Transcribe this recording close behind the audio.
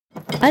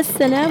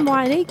Assalamu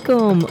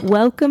alaikum.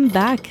 Welcome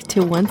back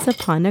to Once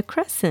Upon a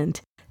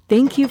Crescent.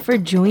 Thank you for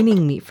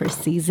joining me for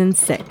season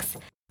 6.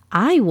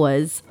 I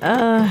was,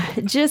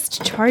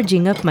 just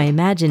charging up my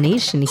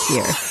imagination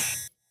here.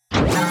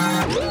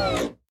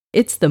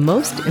 It's the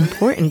most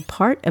important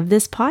part of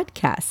this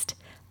podcast.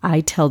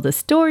 I tell the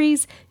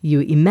stories, you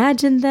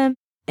imagine them,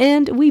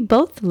 and we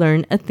both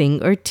learn a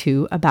thing or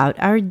two about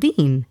our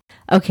deen.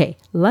 Okay,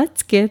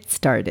 let's get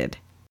started.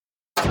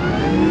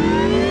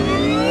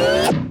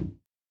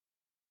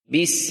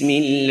 بسم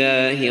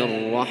الله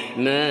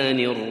الرحمن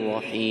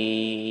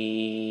الرحيم.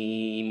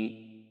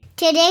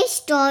 Today's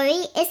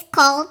story is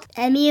called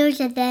Amir's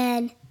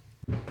Adhan.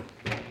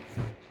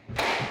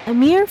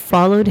 Amir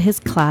followed his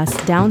class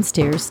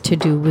downstairs to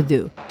do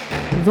wudu.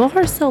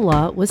 Dhuhr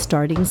Salah was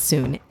starting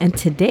soon, and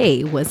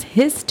today was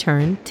his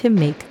turn to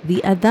make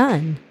the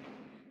adhan.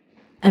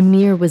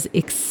 Amir was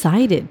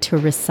excited to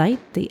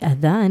recite the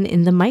adhan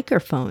in the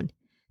microphone.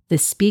 The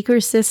speaker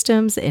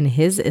systems in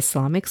his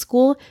Islamic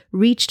school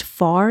reached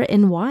far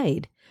and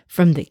wide,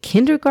 from the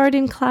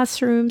kindergarten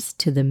classrooms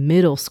to the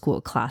middle school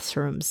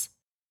classrooms.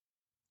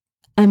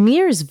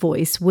 Amir's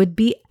voice would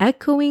be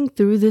echoing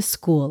through the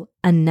school,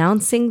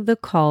 announcing the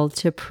call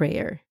to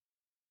prayer.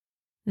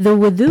 The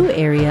wudu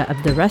area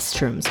of the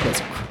restrooms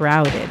was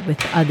crowded with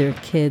other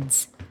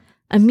kids.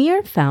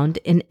 Amir found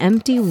an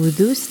empty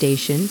wudu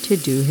station to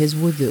do his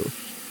wudu.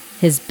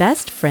 His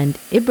best friend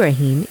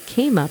Ibrahim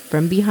came up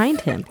from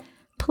behind him,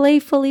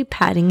 playfully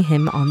patting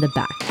him on the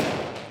back.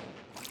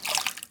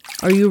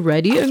 Are you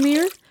ready,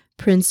 Amir?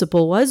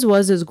 Principal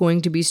Wazwaz is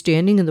going to be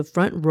standing in the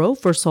front row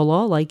for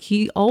Salah like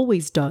he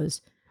always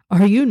does.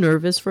 Are you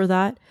nervous for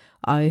that?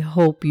 I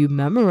hope you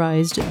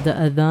memorized the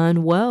adhan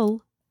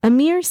well.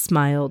 Amir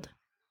smiled.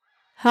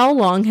 How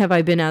long have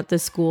I been at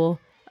this school?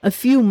 A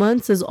few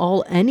months is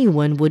all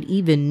anyone would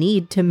even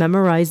need to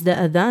memorize the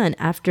adhan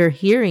after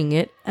hearing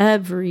it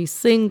every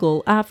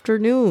single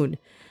afternoon.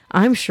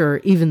 I'm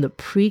sure even the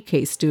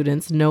pre-K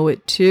students know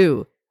it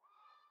too.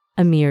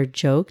 Amir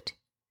joked.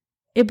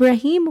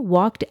 Ibrahim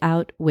walked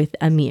out with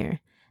Amir.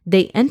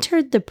 They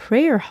entered the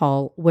prayer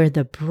hall where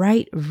the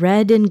bright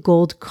red and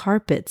gold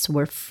carpets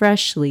were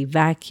freshly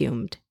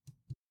vacuumed.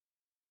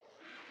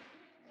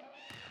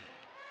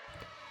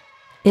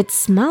 It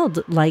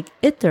smelled like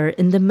itar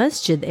in the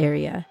masjid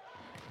area.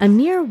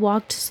 Amir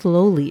walked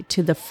slowly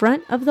to the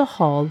front of the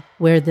hall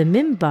where the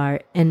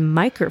mimbar and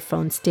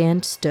microphone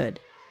stand stood.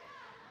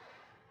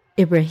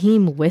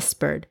 Ibrahim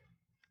whispered,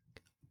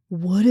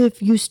 What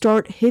if you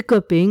start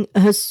hiccuping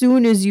as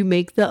soon as you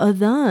make the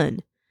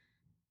adhan?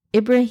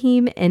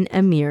 Ibrahim and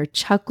Amir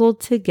chuckled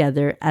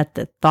together at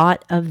the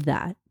thought of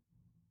that.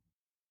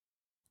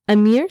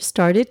 Amir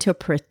started to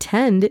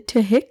pretend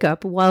to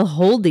hiccup while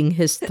holding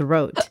his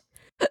throat.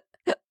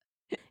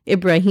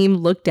 Ibrahim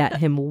looked at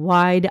him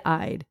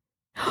wide-eyed.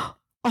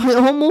 I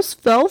almost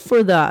fell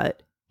for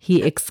that,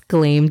 he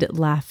exclaimed,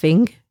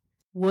 laughing.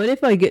 What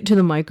if I get to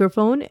the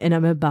microphone and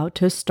I'm about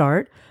to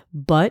start,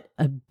 but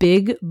a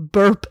big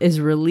burp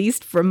is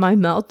released from my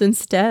mouth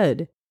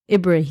instead?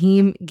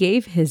 Ibrahim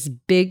gave his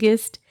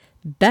biggest,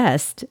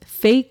 best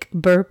fake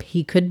burp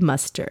he could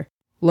muster.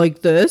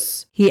 Like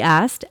this? He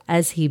asked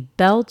as he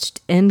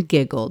belched and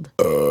giggled.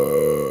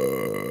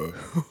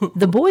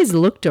 The boys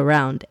looked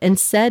around and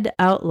said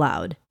out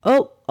loud,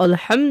 Oh,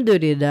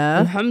 Alhamdulillah,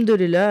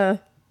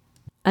 Alhamdulillah.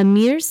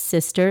 Amir's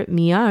sister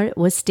Miyar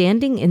was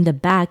standing in the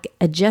back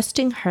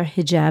adjusting her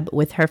hijab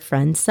with her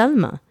friend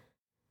Salma.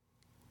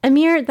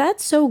 Amir,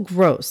 that's so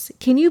gross.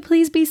 Can you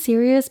please be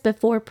serious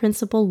before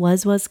Principal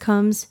Wazwaz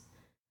comes?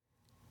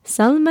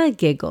 Salma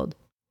giggled.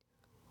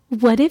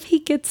 What if he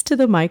gets to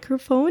the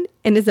microphone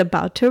and is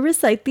about to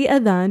recite the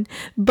adhan,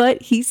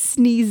 but he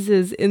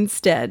sneezes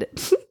instead?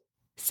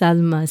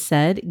 Salma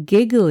said,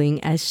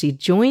 giggling as she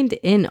joined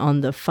in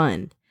on the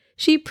fun.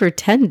 She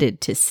pretended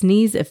to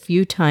sneeze a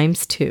few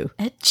times too.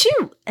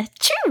 Achoo!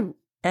 Achoo!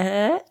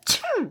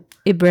 Achoo!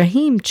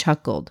 Ibrahim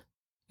chuckled.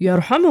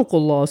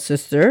 Yarhamukallah,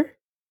 sister,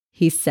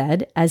 he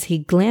said as he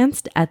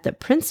glanced at the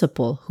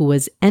principal who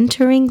was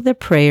entering the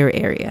prayer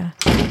area.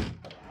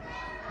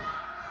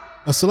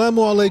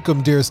 Assalamu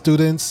alaikum, dear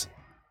students.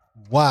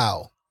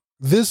 Wow,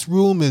 this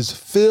room is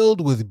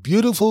filled with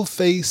beautiful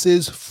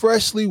faces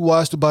freshly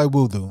washed by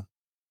wudu.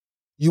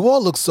 You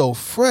all look so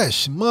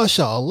fresh,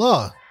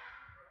 mashallah.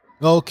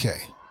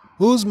 Okay,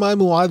 who's my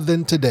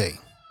muadhin today?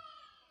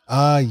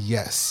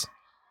 Yes.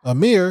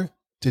 Amir,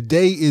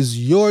 today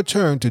is your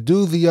turn to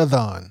do the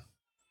adhan.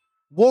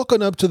 Walk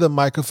on up to the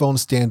microphone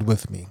stand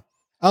with me.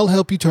 I'll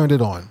help you turn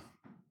it on.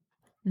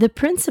 The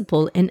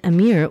principal and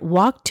Amir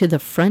walked to the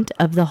front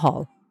of the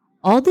hall.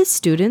 All the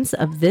students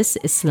of this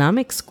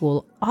Islamic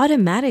school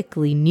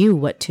automatically knew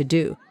what to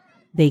do.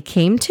 They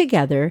came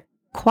together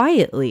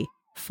quietly,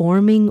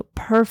 forming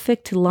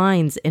perfect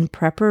lines in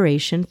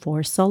preparation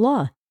for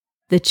Salah.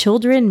 The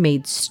children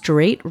made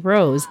straight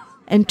rows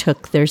and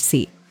took their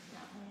seat.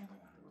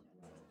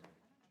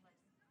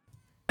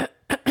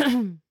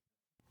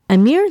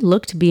 Amir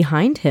looked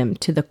behind him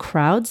to the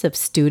crowds of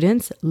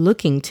students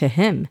looking to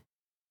him.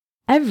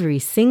 Every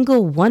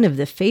single one of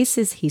the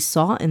faces he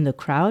saw in the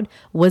crowd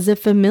was a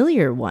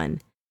familiar one.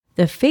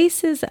 The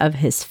faces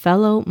of his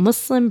fellow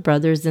Muslim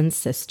brothers and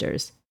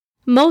sisters.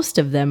 Most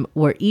of them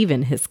were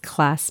even his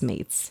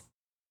classmates.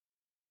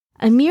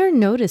 Amir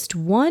noticed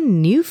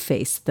one new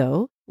face,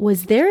 though.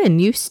 Was there a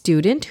new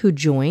student who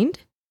joined?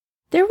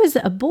 There was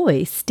a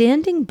boy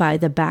standing by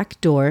the back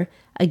door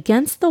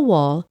against the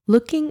wall,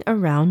 looking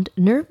around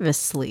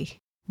nervously.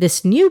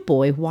 This new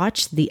boy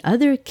watched the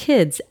other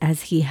kids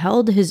as he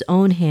held his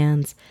own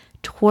hands,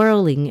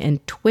 twirling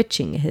and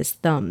twitching his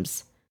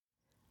thumbs.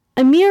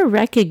 Amir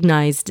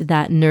recognized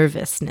that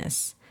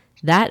nervousness.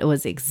 That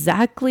was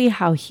exactly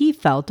how he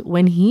felt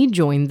when he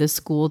joined the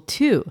school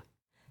too.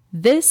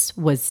 This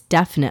was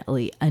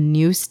definitely a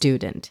new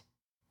student.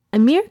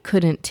 Amir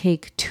couldn't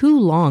take too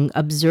long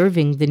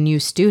observing the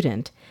new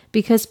student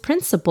because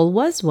Principal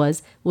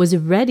was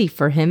ready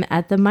for him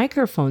at the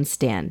microphone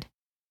stand.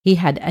 He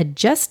had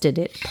adjusted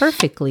it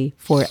perfectly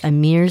for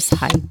Amir's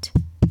height.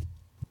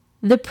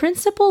 The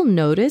principal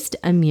noticed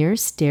Amir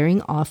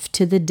staring off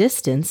to the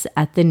distance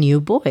at the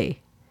new boy.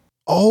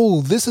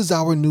 Oh, this is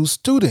our new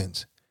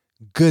student.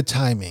 Good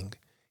timing.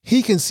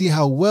 He can see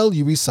how well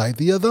you recite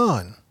the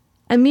Adhan.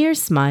 Amir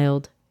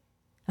smiled.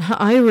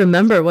 I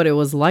remember what it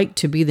was like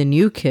to be the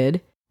new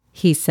kid,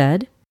 he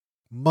said.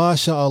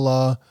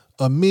 MashaAllah,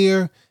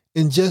 Amir,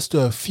 in just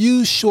a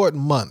few short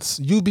months,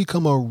 you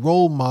become a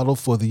role model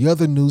for the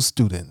other new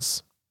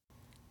students.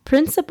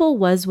 Principal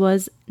was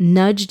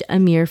nudged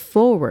Amir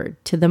forward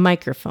to the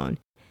microphone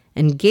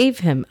and gave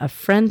him a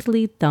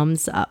friendly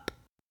thumbs up.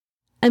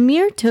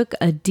 Amir took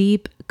a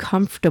deep,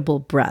 comfortable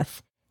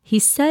breath. He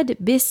said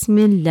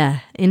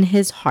Bismillah in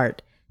his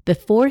heart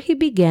before he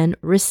began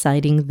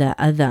reciting the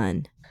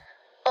Adhan.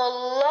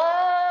 Allahu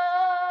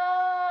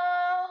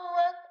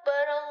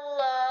Akbar,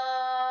 Allahu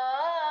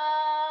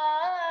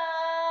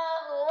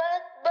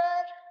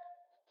Akbar,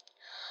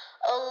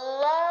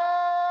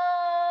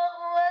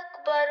 Allahu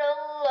Akbar,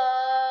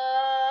 Allahu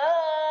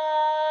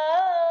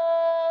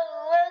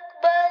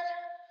Akbar,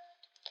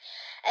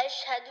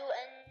 Ashhadu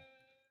an.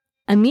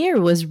 Amir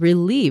was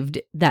relieved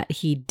that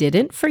he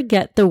didn't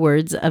forget the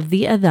words of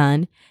the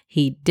Adhan,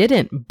 he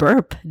didn't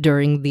burp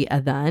during the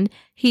Adhan,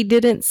 he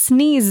didn't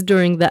sneeze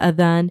during the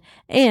Adhan,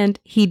 and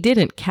he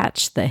didn't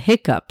catch the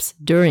hiccups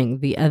during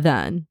the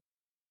Adhan.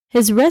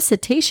 His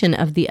recitation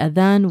of the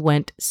Adhan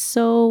went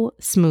so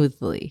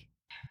smoothly.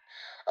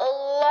 Allahu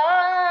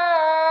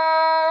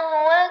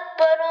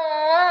Akbar,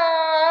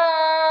 Allahu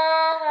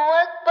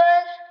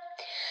Akbar,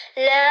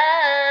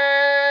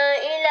 La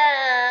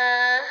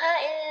ilaha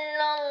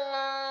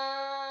illallah.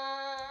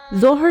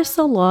 Dhuhr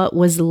Salah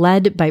was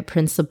led by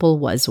Principal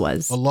Was.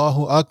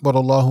 Allahu Akbar,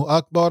 La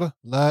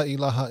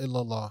ilaha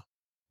illallah.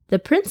 The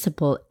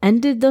principal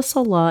ended the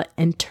Salah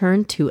and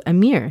turned to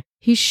Amir.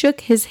 He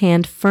shook his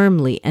hand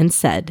firmly and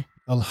said,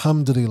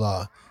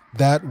 Alhamdulillah,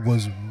 that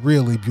was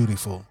really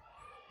beautiful.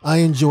 I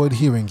enjoyed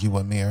hearing you,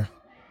 Amir.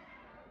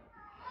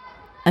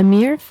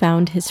 Amir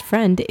found his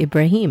friend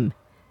Ibrahim.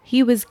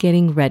 He was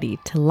getting ready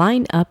to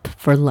line up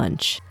for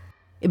lunch.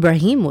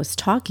 Ibrahim was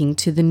talking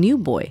to the new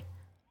boy.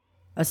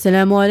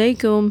 Assalamu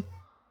alaikum,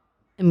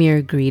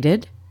 Amir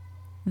greeted.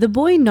 The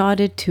boy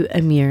nodded to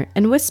Amir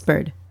and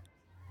whispered,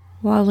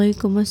 Wa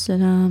alaikum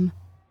assalam.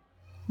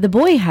 The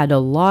boy had a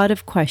lot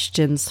of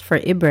questions for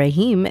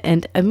Ibrahim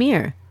and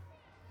Amir.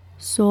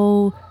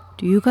 So,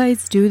 do you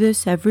guys do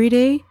this every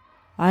day?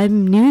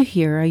 I'm new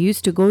here. I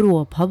used to go to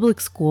a public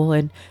school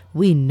and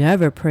we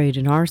never prayed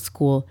in our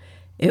school.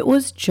 It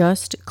was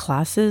just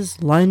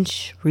classes,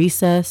 lunch,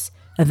 recess,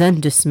 and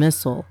then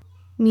dismissal.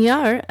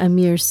 Miyar,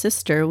 Amir's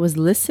sister, was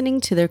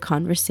listening to their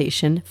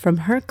conversation from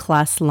her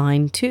class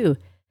line too.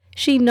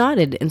 She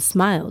nodded and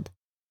smiled.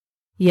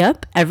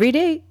 Yep, every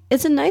day.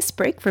 It's a nice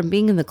break from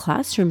being in the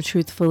classroom,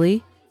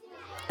 truthfully.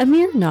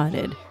 Amir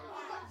nodded.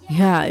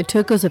 Yeah, it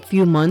took us a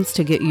few months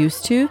to get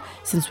used to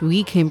since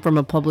we came from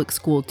a public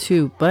school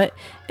too, but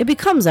it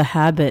becomes a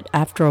habit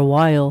after a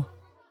while.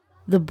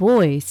 The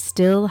boy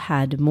still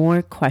had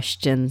more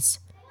questions.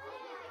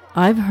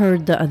 I've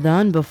heard the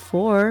Adhan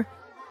before.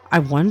 I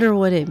wonder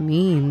what it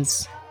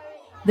means.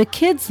 The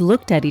kids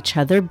looked at each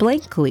other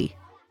blankly.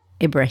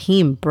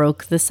 Ibrahim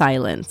broke the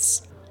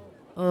silence.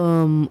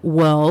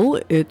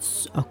 Well,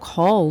 it's a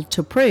call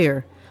to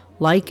prayer,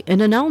 like an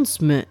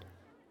announcement.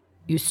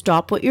 You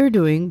stop what you're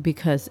doing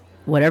because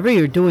whatever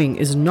you're doing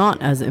is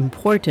not as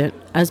important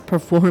as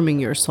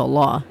performing your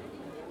salah.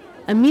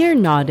 Amir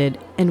nodded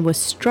and was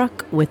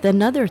struck with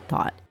another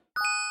thought.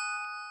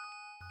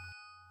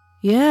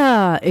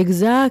 Yeah,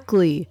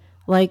 exactly.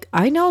 Like,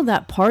 I know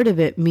that part of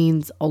it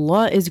means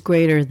Allah is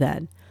greater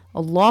than.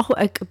 Allahu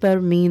Akbar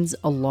means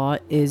Allah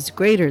is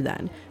greater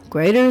than.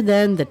 Greater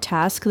than the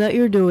task that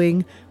you're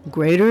doing,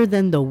 greater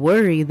than the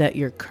worry that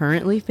you're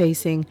currently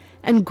facing,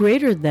 and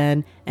greater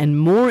than and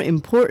more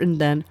important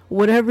than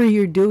whatever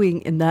you're doing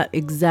in that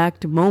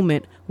exact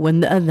moment when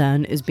the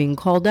Adhan is being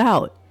called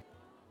out.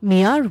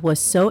 Miyar was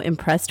so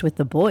impressed with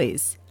the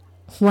boys.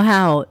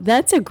 Wow,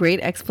 that's a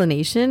great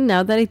explanation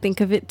now that I think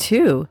of it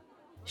too,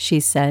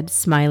 she said,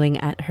 smiling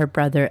at her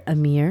brother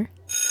Amir.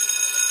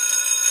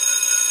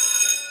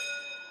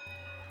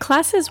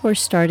 Classes were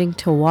starting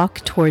to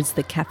walk towards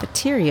the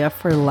cafeteria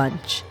for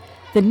lunch.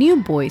 The new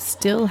boy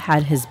still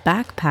had his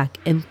backpack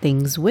and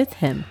things with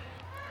him.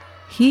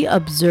 He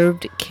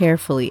observed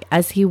carefully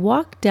as he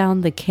walked down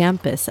the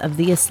campus of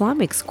the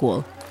Islamic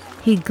school.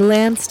 He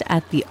glanced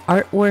at the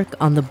artwork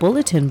on the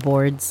bulletin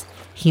boards.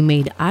 He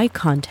made eye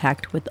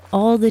contact with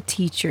all the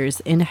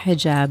teachers in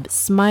hijab,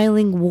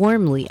 smiling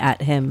warmly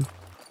at him.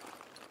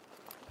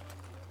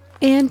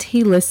 And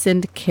he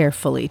listened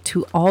carefully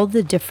to all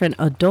the different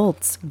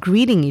adults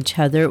greeting each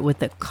other with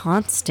a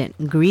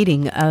constant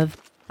greeting of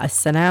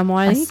Assalamu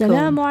alaikum.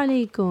 Assalamu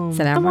alaikum.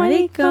 Assalamu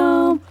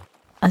alaikum.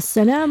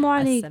 Assalamu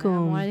alaikum.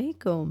 Assalamu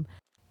alaikum.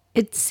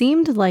 It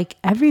seemed like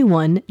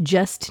everyone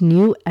just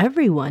knew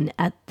everyone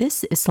at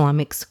this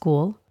Islamic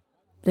school.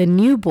 The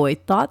new boy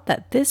thought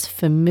that this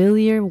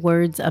familiar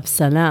words of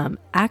salam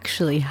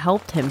actually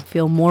helped him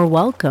feel more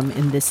welcome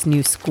in this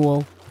new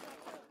school.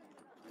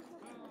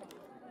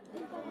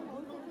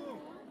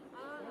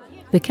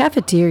 The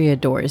cafeteria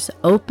doors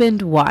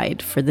opened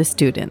wide for the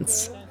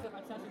students.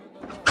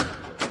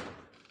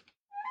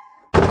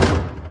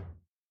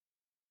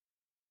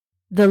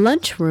 The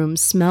lunchroom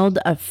smelled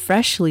of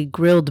freshly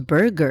grilled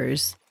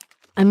burgers.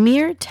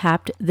 Amir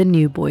tapped the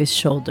new boy's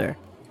shoulder.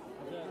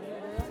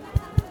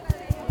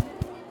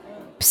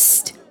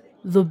 Psst!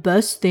 The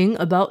best thing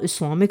about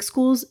Islamic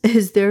schools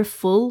is their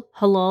full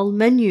halal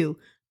menu.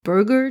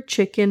 Burger,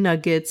 chicken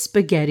nuggets,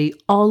 spaghetti,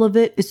 all of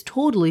it is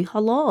totally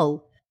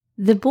halal.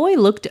 The boy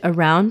looked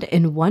around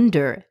in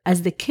wonder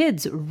as the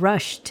kids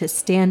rushed to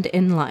stand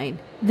in line.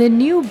 The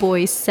new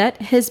boy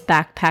set his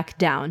backpack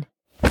down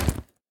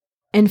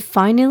and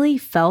finally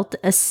felt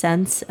a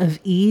sense of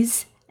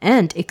ease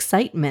and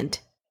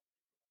excitement.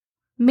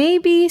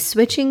 Maybe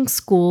switching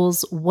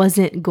schools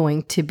wasn't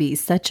going to be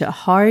such a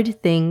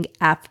hard thing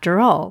after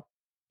all,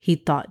 he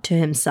thought to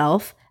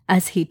himself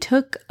as he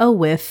took a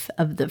whiff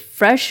of the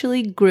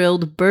freshly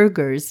grilled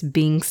burgers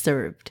being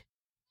served.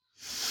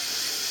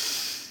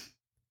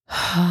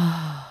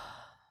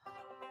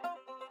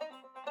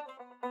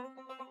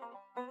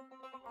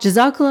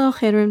 Jazakallah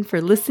khairan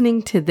for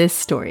listening to this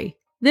story.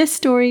 This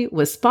story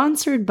was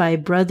sponsored by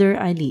Brother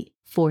Ali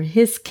for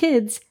his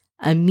kids,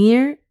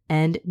 Amir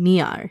and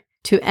Miyar.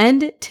 To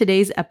end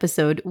today's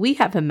episode, we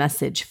have a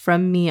message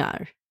from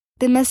Miyar.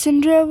 The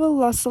Messenger of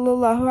Allah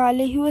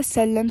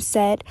ﷺ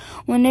said,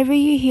 whenever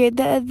you hear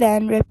the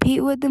adhan,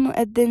 repeat what the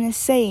mu'adhin is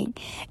saying.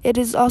 It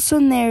is also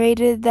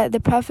narrated that the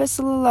Prophet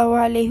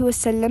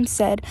ﷺ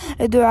said,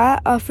 a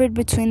dua offered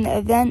between the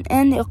adhan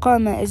and the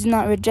iqamah is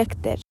not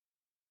rejected.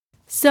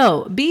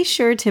 So be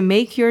sure to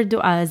make your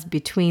du'as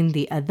between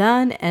the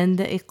adhan and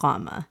the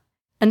iqamah.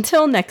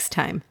 Until next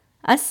time,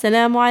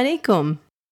 Assalamu alaikum.